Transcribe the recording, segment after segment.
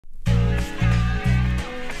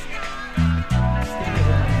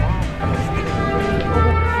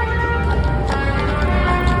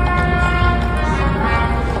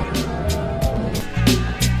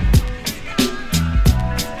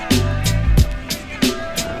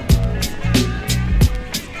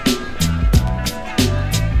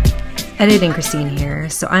Editing Christine here.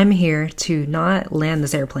 So I'm here to not land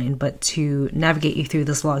this airplane, but to navigate you through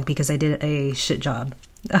this vlog because I did a shit job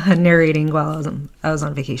narrating while I was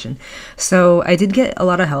on vacation. So I did get a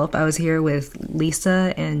lot of help. I was here with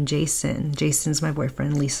Lisa and Jason. Jason's my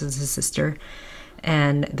boyfriend, Lisa's his sister.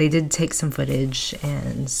 And they did take some footage,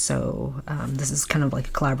 and so this is kind of like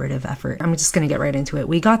a collaborative effort. I'm just gonna get right into it.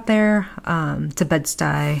 We got there to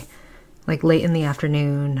Bed-Stuy like late in the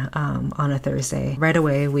afternoon on a Thursday. Right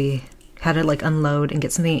away we had to like unload and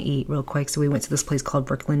get something to eat real quick, so we went to this place called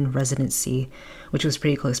Brooklyn Residency, which was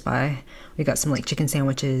pretty close by. We got some like chicken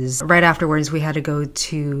sandwiches. Right afterwards we had to go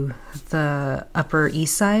to the Upper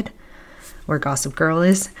East Side where Gossip Girl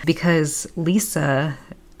is, because Lisa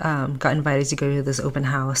got invited to go to this open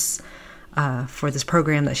house for this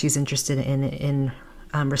program that she's interested in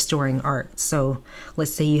restoring art. So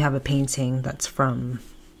let's say you have a painting that's from,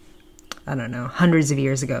 I don't know, hundreds of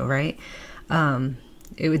years ago, right?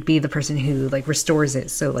 It would be the person who like restores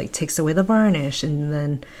it, so like takes away the varnish and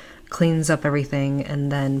then cleans up everything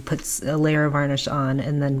and then puts a layer of varnish on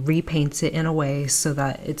and then repaints it in a way so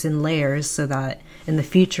that it's in layers, so that in the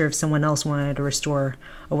future if someone else wanted to restore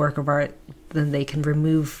a work of art, then they can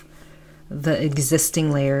remove the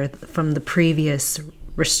existing layer from the previous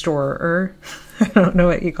restorer. I don't know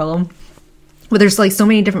what you call them. But there's like so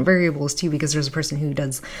many different variables too, because there's a person who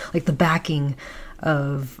does like the backing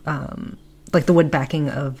of like the wood backing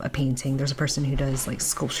of a painting. There's a person who does like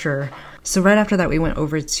sculpture. So right after that we went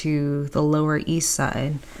over to the Lower East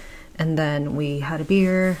Side, and then we had a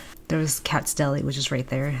beer. There was Cat's Deli, which is right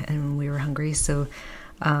there, and we were hungry, so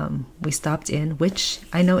we stopped in, which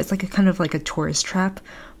I know it's like a kind of like a tourist trap,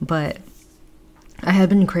 but I had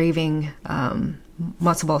been craving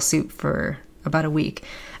matzo ball soup for about a week.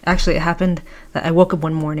 Actually, it happened that I woke up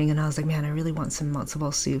one morning and I was like, man, I really want some matzo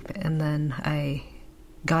ball soup. And then I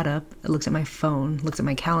got up, I looked at my phone, looked at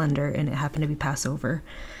my calendar, and it happened to be Passover.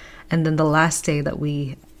 And then the last day that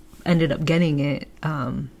we ended up getting it,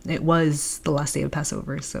 it was the last day of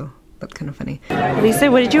Passover, so that's kind of funny.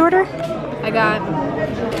 Lisa, what did you order? I got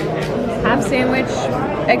ham sandwich,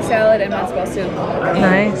 egg salad, and matzo ball soup.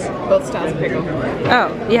 Nice. Both styles of pickle.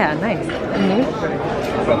 Oh, yeah, nice. And you?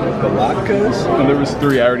 The latkes, and there was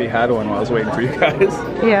 3. I already had one while I was waiting for you guys.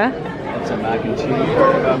 Yeah. Some mac and cheese,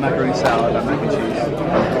 macaroni salad, and mac and cheese.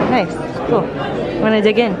 Nice, cool. Want to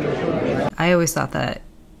dig in? I always thought that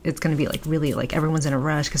it's going to be like really like everyone's in a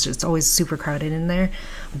rush because it's always super crowded in there,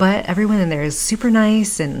 but everyone in there is super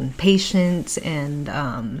nice and patient, and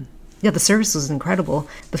yeah, the service was incredible.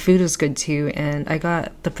 The food was good too, and I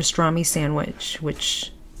got the pastrami sandwich,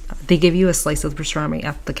 which they give you a slice of the pastrami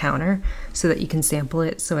at the counter so that you can sample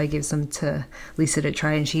it. So I gave some to Lisa to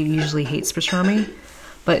try, and she usually hates pastrami,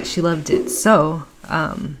 but she loved it. So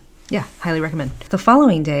yeah, highly recommend. The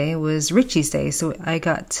following day was Richie's day, so I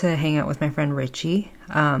got to hang out with my friend Richie.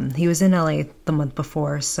 He was in LA the month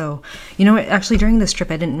before, so you know what, actually during this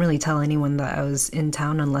trip I didn't really tell anyone that I was in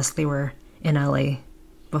town unless they were in LA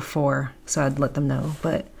before, so I'd let them know,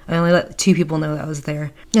 but I only let 2 people know that I was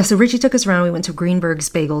there. Yeah, so Richie took us around. We went to Greenberg's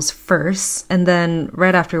Bagels first, and then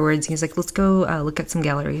right afterwards he's like, let's go look at some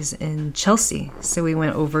galleries in Chelsea. So we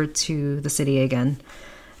went over to the city again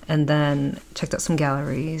and then checked out some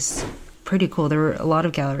galleries. Pretty cool. There were a lot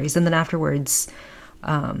of galleries. And then afterwards,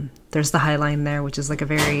 there's the High Line there, which is like a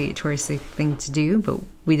very touristy thing to do, but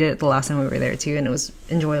we did it the last time we were there too, and it was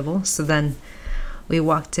enjoyable. So then we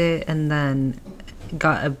walked it and then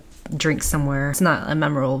got a drink somewhere. It's not a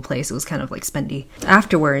memorable place. It was kind of like spendy.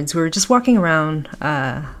 Afterwards, we were just walking around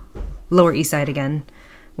Lower East Side again.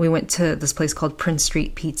 We went to this place called Prince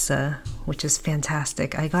Street Pizza, which is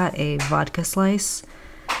fantastic. I got a vodka slice.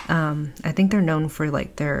 I think they're known for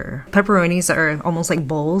like their pepperonis are almost like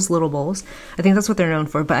bowls, little bowls. I think that's what they're known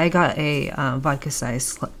for, but I got a vodka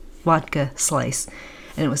slice,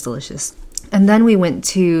 and it was delicious. And then we went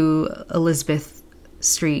to Elizabeth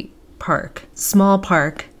Street Park, small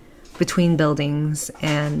park between buildings,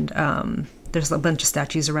 and there's a bunch of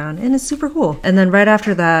statues around, and it's super cool. And then right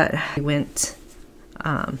after that, we went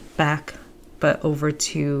back, but over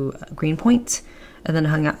to Greenpoint, and then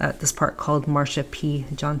hung out at this park called Marsha P.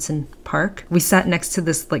 Johnson Park. We sat next to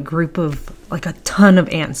this like group of like a ton of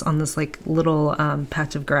ants on this like little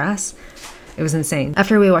patch of grass. It was insane.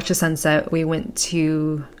 After we watched the sunset, we went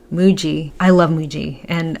to Muji. I love Muji,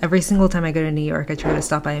 and every single time I go to New York I try to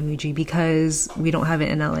stop by a Muji because we don't have it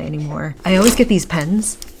in LA anymore. I always get these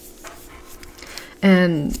pens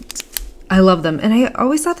and I love them, and I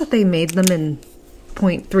always thought that they made them in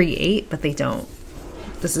 0.38, but they don't.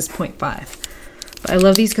 This is 0.5. But I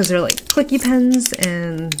love these because they're like clicky pens,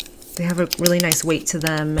 and They have a really nice weight to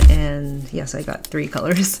them, and yes, I got 3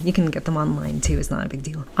 colors. You can get them online too, it's not a big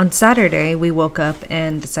deal. On Saturday, we woke up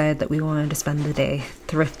and decided that we wanted to spend the day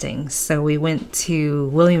thrifting. So we went to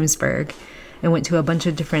Williamsburg and went to a bunch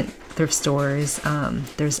of different thrift stores.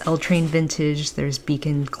 There's L Train Vintage, there's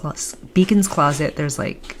Beacon's Closet, there's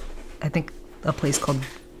like, I think a place called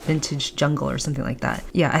Vintage Jungle or something like that.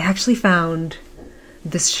 Yeah, I actually found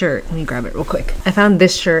this shirt. Let me grab it real quick. I found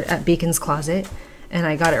this shirt at Beacon's Closet, and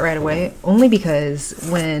I got it right away, only because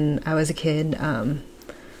when I was a kid,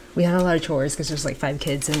 we had a lot of chores because there's like 5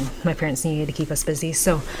 kids and my parents needed to keep us busy.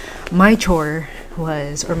 So my chore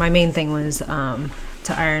was, or my main thing was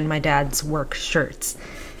to iron my dad's work shirts.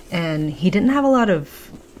 And he didn't have a lot of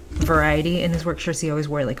variety in his work shirts. He always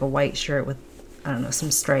wore like a white shirt with, I don't know, some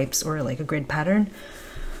stripes or like a grid pattern,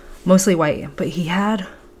 mostly white. But he had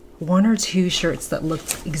 1 or 2 shirts that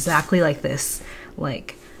looked exactly like this,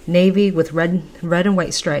 like navy with red and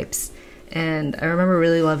white stripes. And I remember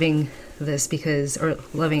really loving this because, or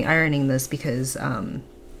loving ironing this because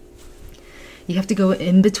you have to go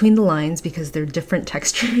in between the lines because they're different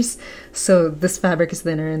textures. So this fabric is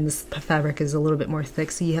thinner and this fabric is a little bit more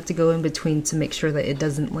thick, so you have to go in between to make sure that it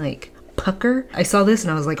doesn't like pucker. I saw this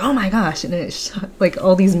and I was like, oh my gosh, and it like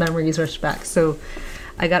all these memories rushed back. So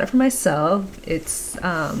I got it for myself. It's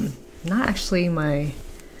not actually my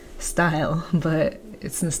style, but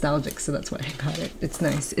it's nostalgic, so that's why I got it. It's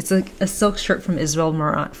nice. It's like a silk shirt from Israel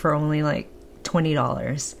Marant for only like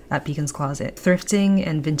 $20 at Beacon's Closet. Thrifting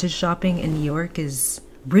and vintage shopping in New York is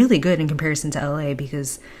really good in comparison to LA,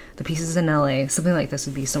 because the pieces in LA, something like this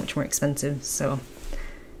would be so much more expensive. So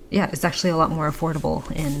yeah, it's actually a lot more affordable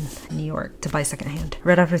in New York to buy secondhand.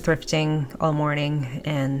 Right after thrifting all morning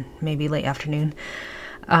and maybe late afternoon,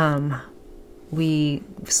 we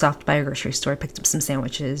stopped by a grocery store, picked up some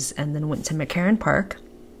sandwiches, and then went to McCarran Park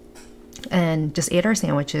and just ate our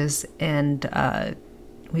sandwiches. And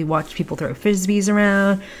we watched people throw frisbees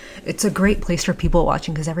around. It's a great place for people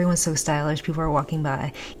watching because everyone's so stylish. People are walking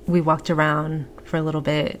by. We walked around for a little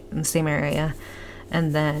bit in the same area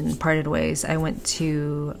and then parted ways. I went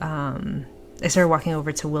to, I started walking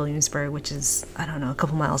over to Williamsburg, which is, I don't know, a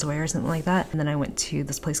couple miles away or something like that. And then I went to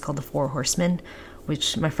this place called the Four Horsemen,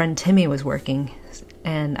 which my friend Timmy was working.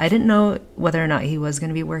 And I didn't know whether or not he was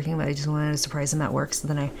going to be working, but I just wanted to surprise him at work. So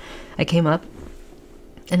then I came up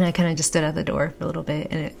and I kind of just stood at the door for a little bit.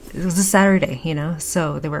 And it was a Saturday, you know,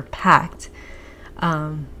 so they were packed.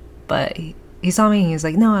 But he saw me and he was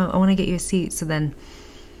like, no, I want to get you a seat. So then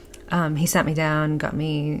he sat me down, got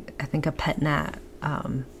me, I think, a pet nat.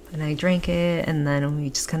 And I drank it, and then we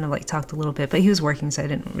just kind of like talked a little bit, but he was working, so I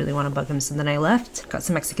didn't really want to bug him. So then I left, got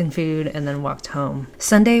some Mexican food, and then walked home.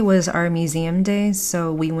 Sunday was our museum day,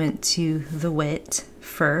 so we went to the Wit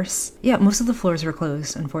first. Yeah, most of the floors were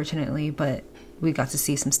closed, unfortunately, but we got to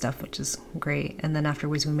see some stuff, which is great. And then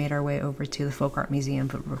afterwards, we made our way over to the Folk Art Museum.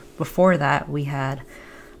 But before that, we had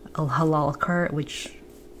a halal cart, which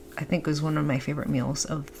I think was one of my favorite meals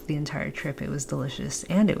of the entire trip. It was delicious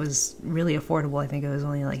and it was really affordable. I think it was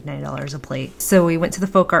only like $9 a plate. So we went to the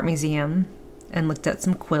Folk Art Museum and looked at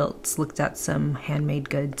some quilts, looked at some handmade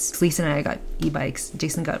goods. Lisa and I got e-bikes.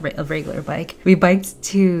 Jason got a regular bike. We biked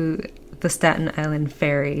to the Staten Island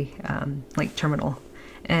ferry like terminal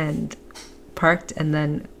and parked and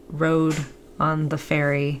then rode on the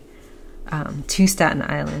ferry to Staten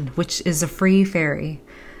Island, which is a free ferry.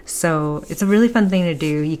 So it's a really fun thing to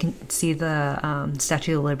do. You can see the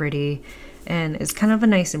Statue of Liberty, and it's kind of a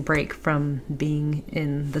nice break from being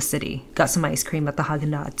in the city. Got some ice cream at the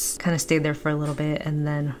Haagen-Dazs, kind of stayed there for a little bit, and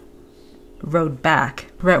then rode back.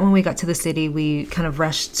 Right when we got to the city, we kind of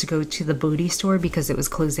rushed to go to the Bodhi store because it was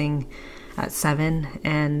closing at 7,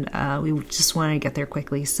 and we just wanted to get there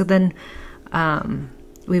quickly. So then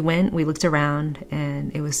we went, we looked around,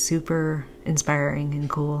 and it was super inspiring and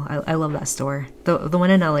cool. I love that store. The one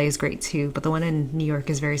in LA is great too, but the one in New York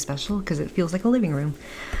is very special because it feels like a living room.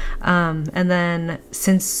 And then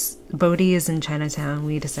since Bodhi is in Chinatown,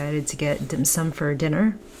 we decided to get dim sum for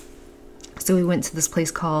dinner. So we went to this place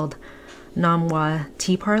called Nam Hua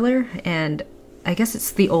Tea Parlor, and I guess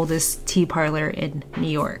it's the oldest tea parlor in New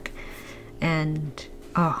York. And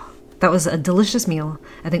that was a delicious meal.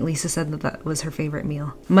 I think Lisa said that was her favorite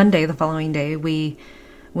meal. Monday, the following day, we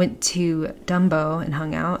went to Dumbo and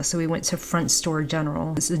hung out. So we went to Front Store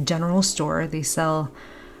General. It's a general store. They sell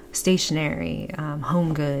stationery,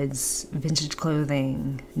 home goods, vintage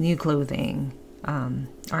clothing, new clothing,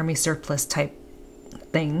 army surplus type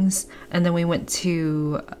things. And then we went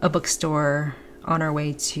to a bookstore on our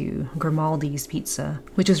way to Grimaldi's Pizza,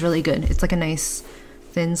 which was really good. It's like a nice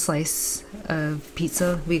thin slice of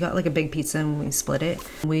pizza. We got like a big pizza and we split it.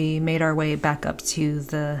 We made our way back up to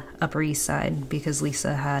the Upper East Side because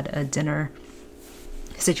Lisa had a dinner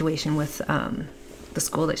situation with the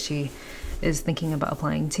school that she is thinking about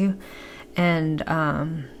applying to. And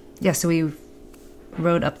yeah, so we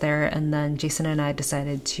rode up there, and then Jason and I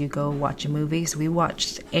decided to go watch a movie. So we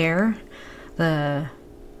watched Air, the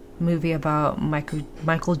movie about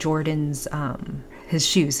Michael Jordan's his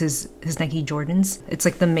shoes, his Nike Jordans. It's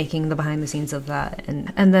like the behind the scenes of that.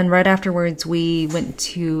 And then right afterwards we went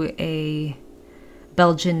to a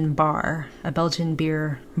Belgian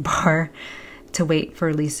beer bar to wait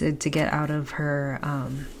for Lisa to get out of her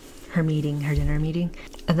dinner meeting.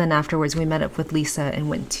 And then afterwards we met up with Lisa and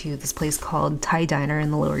went to this place called Thai Diner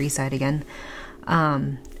in the Lower East Side again.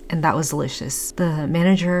 And that was delicious. The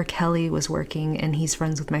manager, Kelly, was working, and he's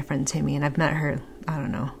friends with my friend Timmy, and I've met her, I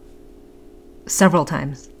don't know, several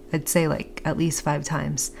times. I'd say like at least 5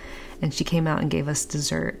 times. And she came out and gave us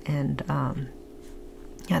dessert, and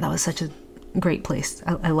yeah, that was such a great place.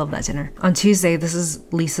 I love that dinner. On Tuesday, this is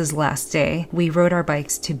Lisa's last day, we rode our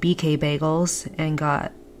bikes to BK Bagels and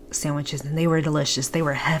got sandwiches, and they were delicious. They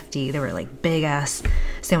were hefty. They were like big ass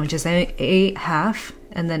sandwiches. I ate half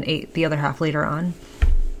and then ate the other half later on.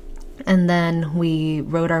 And then we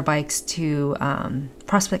rode our bikes to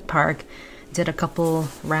Prospect Park, did a couple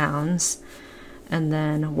rounds, and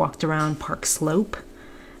then walked around Park Slope,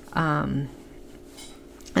 and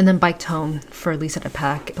then biked home for Lisa to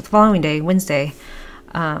pack. But the following day, Wednesday,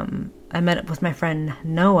 I met up with my friend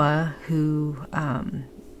Noah, who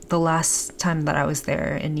the last time that I was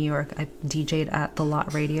there in New York, I DJ'd at the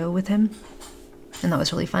Lot Radio with him, and that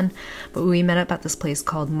was really fun. But we met up at this place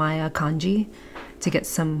called Maya Kanji to get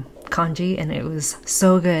some kanji, and it was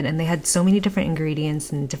so good. And they had so many different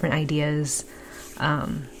ingredients and different ideas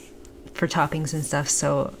for toppings and stuff.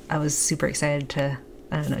 So I was super excited to,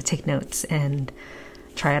 I don't know, take notes and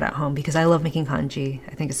try it at home because I love making kanji.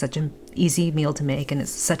 I think it's such an easy meal to make, and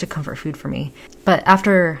it's such a comfort food for me. But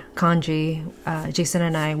after kanji, Jason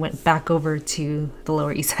and I went back over to the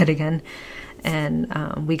Lower East Side again, and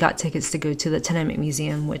we got tickets to go to the Tenement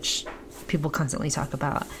Museum, which people constantly talk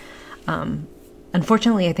about.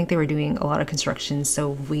 Unfortunately, I think they were doing a lot of construction, so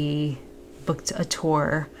we booked a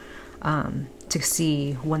tour to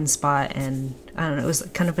see one spot, and I don't know, it was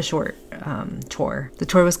kind of a short tour. The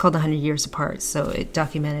tour was called 100 Years Apart, so it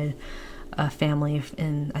documented a family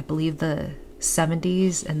in, I believe, the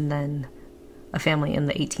 70s, and then a family in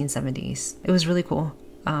the 1870s. It was really cool,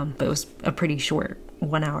 but it was a pretty short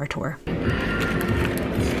 1-hour tour.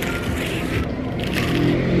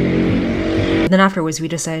 Then afterwards, we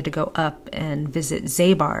decided to go up and visit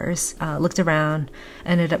Zabar's. Looked around,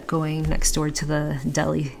 ended up going next door to the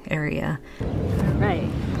deli area. All right,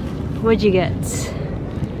 what'd you get?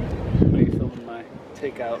 Are you filming my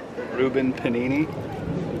takeout Reuben panini?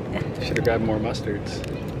 Should have grabbed more mustards.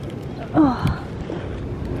 Oh,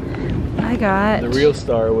 I got... The real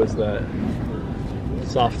star was that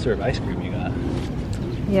soft serve ice cream you got.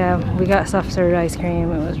 Yeah, we got soft serve ice cream.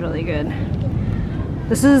 It was really good.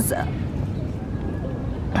 This is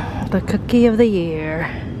the cookie of the year.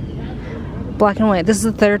 Black and white. This is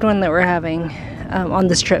the 3rd one that we're having on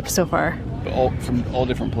this trip so far. But from all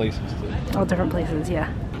different places too. All different places, yeah.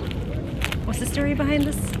 What's the story behind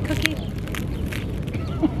this cookie?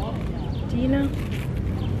 Do you know?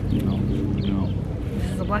 No.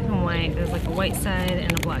 This is a black and white. There's like a white side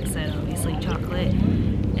and a black side, obviously chocolate.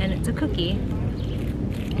 And it's a cookie,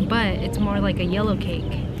 but it's more like a yellow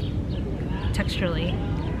cake texturally.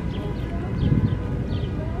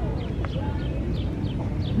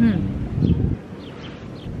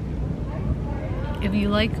 If you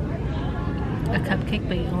like a cupcake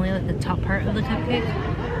but you only like the top part of the cupcake,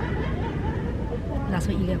 that's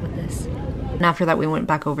what you get with this. And after that we went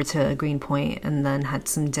back over to Greenpoint and then had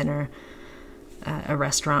some dinner at a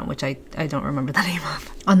restaurant, which I don't remember the name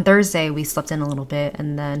of. On Thursday we slept in a little bit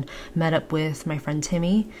and then met up with my friend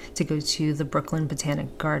Timmy to go to the Brooklyn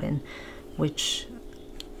Botanic Garden, which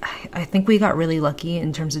I think we got really lucky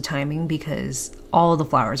in terms of timing because all the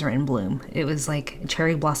flowers were in bloom. It was like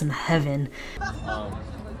cherry blossom heaven. Can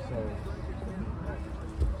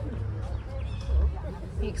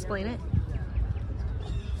you explain it?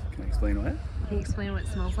 Can I explain what? Can you explain what it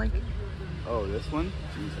smells like? Oh, this one?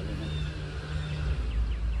 Jeez,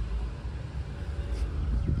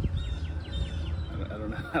 I don't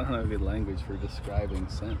know. I don't have good language for describing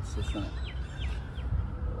scents. It's not.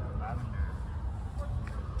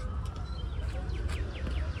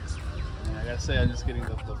 I gotta say, I'm just getting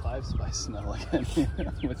the 5-spice smell again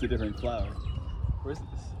with a different flower. Where's this?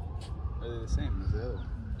 Are they the same as the other one?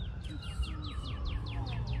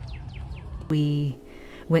 We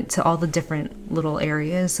went to all the different little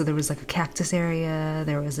areas. So there was like a cactus area,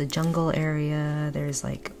 there was a jungle area, there's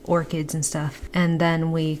like orchids and stuff. And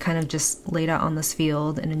then we kind of just laid out on this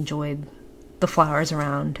field and enjoyed the flowers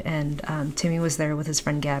around. And Timmy was there with his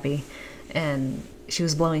friend Gabby, and she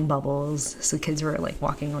was blowing bubbles, so kids were like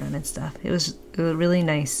walking around and stuff. It was a really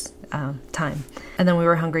nice time. And then we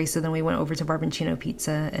were hungry, so then we went over to Barboncino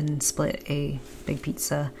Pizza and split a big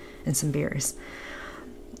pizza and some beers.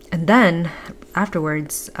 And then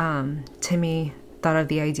afterwards, Timmy thought of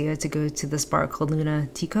the idea to go to this bar called Luna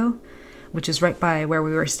Tico, which is right by where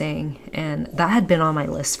we were staying. And that had been on my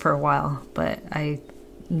list for a while, but I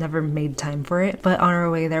never made time for it. But on our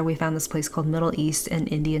way there, we found this place called Middle East and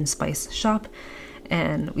Indian Spice Shop.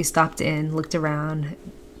 And we stopped in, looked around.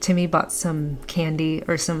 Timmy bought some candy,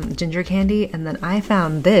 or some ginger candy, and then I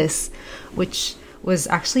found this, which was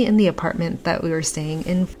actually in the apartment that we were staying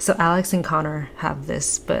in. So Alex and Connor have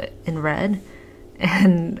this, but in red.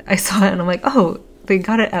 And I saw it and I'm like, oh, they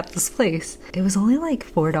got it at this place. It was only like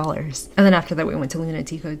 $4. And then after that, we went to Luna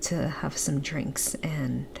Tico to have some drinks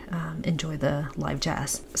and enjoy the live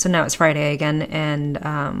jazz. So now it's Friday again, and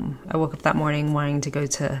I woke up that morning wanting to go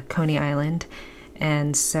to Coney Island.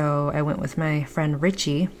 And so I went with my friend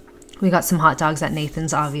Richie. We got some hot dogs at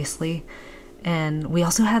Nathan's, obviously. And we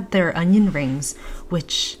also had their onion rings,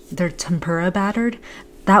 which they're tempura battered.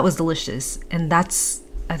 That was delicious. And I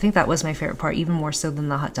think that was my favorite part, even more so than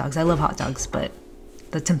the hot dogs. I love hot dogs, but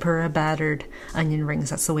the tempura battered onion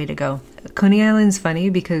rings, that's the way to go. Coney Island's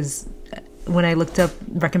funny because when I looked up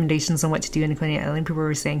recommendations on what to do in Coney Island, people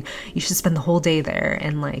were saying you should spend the whole day there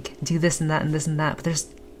and like do this and that and this and that. But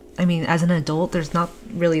as an adult, there's not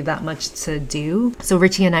really that much to do. So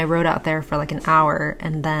Richie and I rode out there for like an hour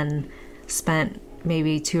and then spent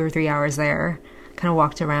maybe 2 or 3 hours there, kind of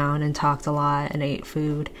walked around and talked a lot and ate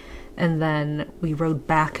food. And then we rode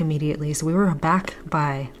back immediately. So we were back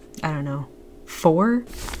by, I don't know, 4.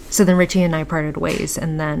 So then Richie and I parted ways,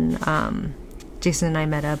 and then Jason and I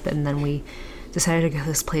met up, and then we decided to go to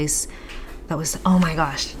this place that was, oh my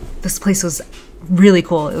gosh, this place was really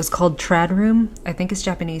cool. It was called Trad Room. I think it's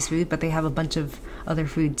Japanese food, but they have a bunch of other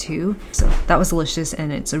food too. So that was delicious,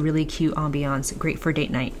 and it's a really cute ambiance, great for date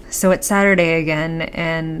night. So it's Saturday again,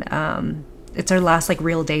 and it's our last like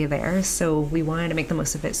real day there, so we wanted to make the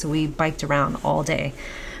most of it, so we biked around all day.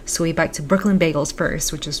 So we biked to Brooklyn Bagels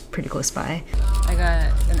first, which is pretty close by. I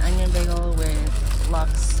got an onion bagel with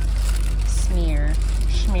lox schmear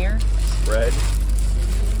Bread.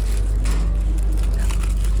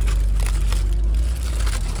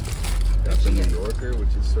 Got the New Yorker, which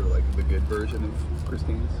is sort of like the good version of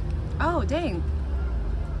Christine's. Oh dang,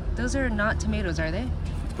 those are not tomatoes, are they?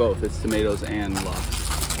 It's both. It's tomatoes and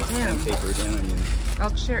lox. Damn. And capers and onions.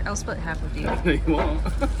 I'll split half with you. You won't.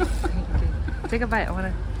 Take a bite. I want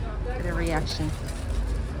to get a reaction.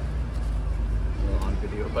 A little on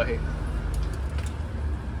video bite.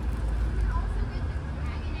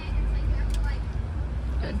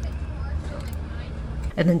 Good.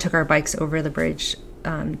 And then took our bikes over the bridge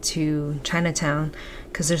to Chinatown,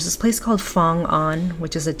 because there's this place called Fong On,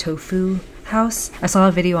 which is a tofu house. I saw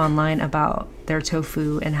a video online about their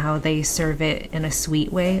tofu and how they serve it in a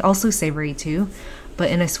sweet way, also savory too, but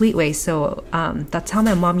in a sweet way. So that's how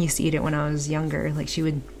my mom used to eat it when I was younger. Like she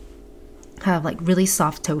would have like really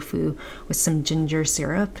soft tofu with some ginger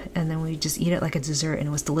syrup, and then we just eat it like a dessert, and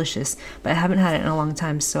it was delicious. But I haven't had it in a long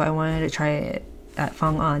time, so I wanted to try it at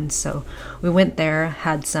Fong On. So we went there,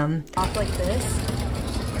 had some. Off like this,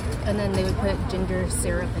 and then they would put ginger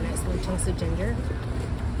syrup in it, some chunks of ginger.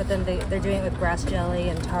 But then they're doing it with grass jelly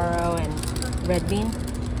and taro and red bean.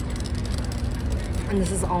 And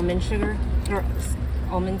this is almond sugar, or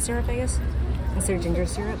almond syrup, I guess, instead of ginger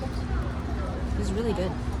syrup. It was really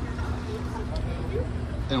good.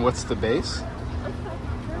 And what's the base?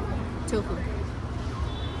 Tofu.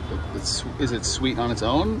 Is it sweet on its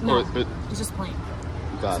own? No, or, it's just plain.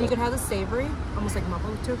 Got So you it. could have the savory, almost like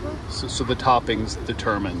mapo tofu. So the toppings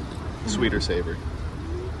determine sweet or savory.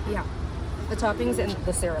 Yeah. The toppings and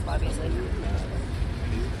the syrup, obviously.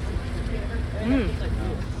 You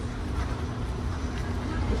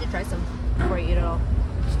should try some before you eat it all.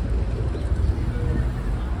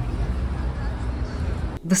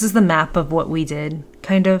 This is the map of what we did,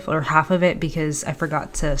 kind of, or half of it, because I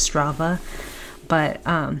forgot to Strava. But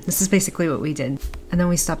this is basically what we did. And then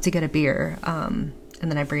we stopped to get a beer, and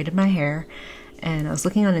then I braided my hair, and I was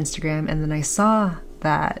looking on Instagram, and then I saw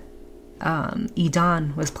that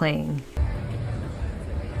Idan was playing.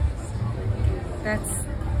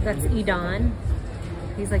 That's Idan.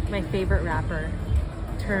 He's like my favorite rapper.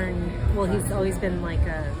 Well, he's always been like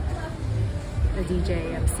a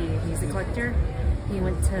DJ, MC, music collector. He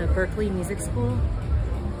went to Berkeley Music School,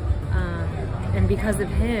 And because of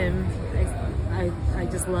him, I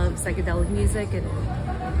just love psychedelic music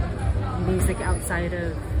and music outside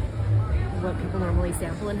of what people normally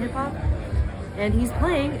sample in hip hop. And he's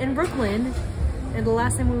playing in Brooklyn. And the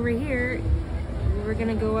last time we were here, we were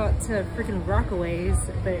gonna go out to freaking Rockaways,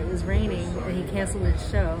 but it was raining and he canceled his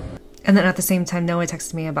show. And then at the same time, Noah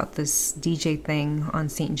texted me about this DJ thing on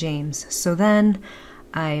St. James. So then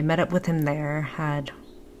I met up with him there, had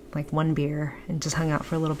like one beer and just hung out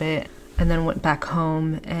for a little bit. And then went back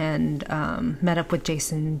home and met up with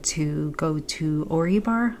Jason to go to Ore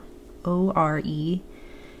Bar, O-R-E,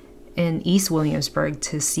 in East Williamsburg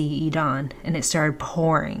to see Edon. And it started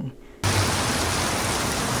pouring.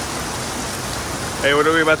 Hey, what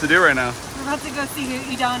are we about to do right now? We're about to go see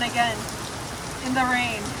Edon again in the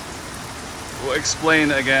rain. Well,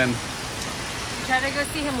 explain again. We tried to go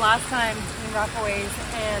see him last time in Rockaways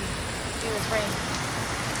and it was raining.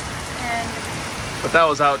 And But that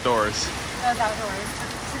was outdoors. that was outdoors. But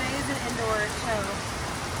today is an indoor show.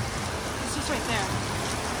 It's just right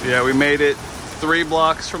there. Yeah, we made it 3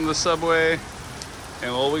 blocks from the subway, and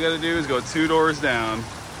all we gotta do is go 2 doors down.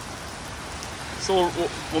 So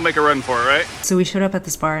we'll make a run for it, right? So we showed up at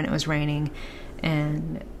this bar and it was raining,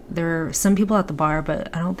 and there were some people at the bar,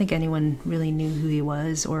 but I don't think anyone really knew who he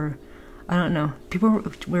was, or I don't know. People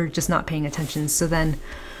were just not paying attention. So then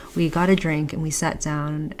we got a drink and we sat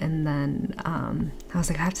down, and then I was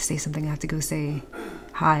like, I have to say something. I have to go say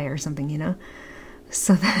hi or something, you know?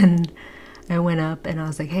 So then I went up and I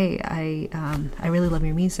was like, hey, I really love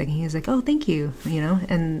your music. And he was like, oh, thank you, you know?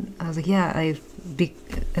 And I was like, yeah,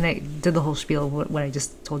 and I did the whole spiel of what I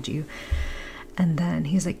just told you. And then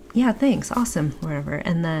he's like, yeah, thanks, awesome, whatever.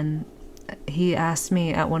 And then he asked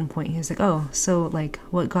me at one point, he was like, oh, so like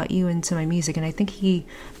what got you into my music? And I think he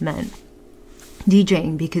meant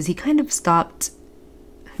DJing, because he kind of stopped.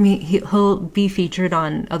 I mean, he'll be featured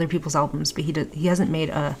on other people's albums, but he hasn't made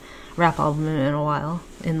a rap album in a while,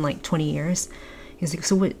 in like 20 years. He's like,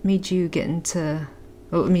 so what made you get into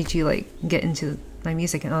my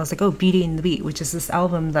music? And I was like, oh, Beauty and the Beat, which is this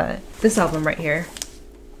album right here.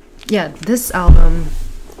 Yeah, this album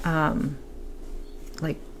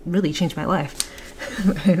like really changed my life.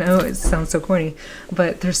 I know it sounds so corny,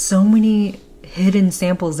 but there's so many hidden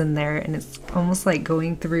samples in there, and it's almost like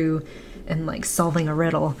going through and like solving a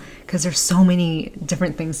riddle, because there's so many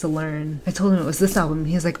different things to learn. I told him it was this album.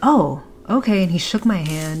 He was like, oh, okay, and he shook my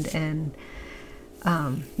hand, and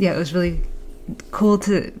yeah, it was really cool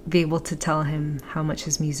to be able to tell him how much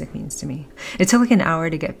his music means to me. It took like an hour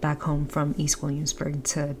to get back home from East Williamsburg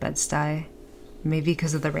to Bed-Stuy, maybe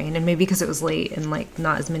because of the rain, and maybe because it was late and like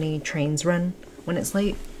not as many trains run when it's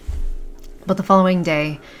late. But the following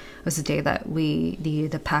day was the day that we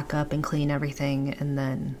needed to pack up and clean everything and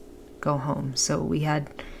then go home. So we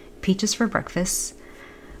had Peaches for breakfast,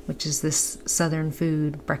 which is this southern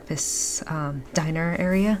food breakfast diner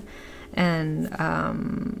area, and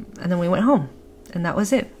then we went home, and that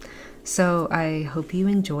was it. So I hope you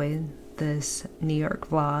enjoyed this New York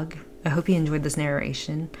vlog. I hope you enjoyed this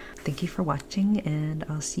narration. Thank you for watching, and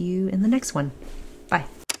I'll see you in the next one. Bye.